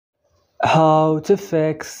How to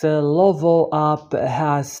fix LOVOO app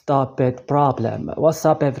has stopped problem. What's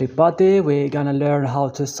up everybody? We're gonna learn how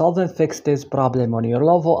to solve and fix this problem on your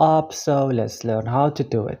LOVOO app, so let's learn how to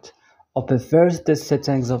do it. Open first the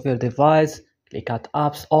settings of your device, click at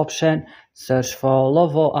apps option, search for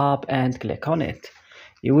LOVOO app and click on it.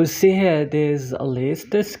 You will see here this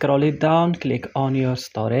list, scroll it down, click on your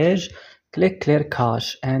storage, click clear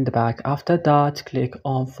cache and back. After that click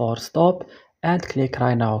on force stop and click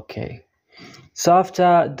right now OK. So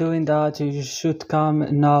after doing that, you should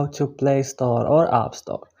come now to Play Store or App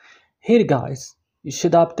Store. Here guys, you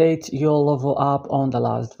should update your LOVOO app on the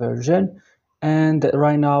last version. And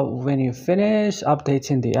right now, when you finish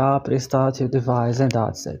updating the app, restart your device and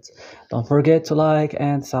that's it. Don't forget to like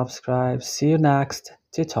and subscribe. See you next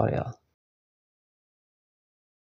tutorial.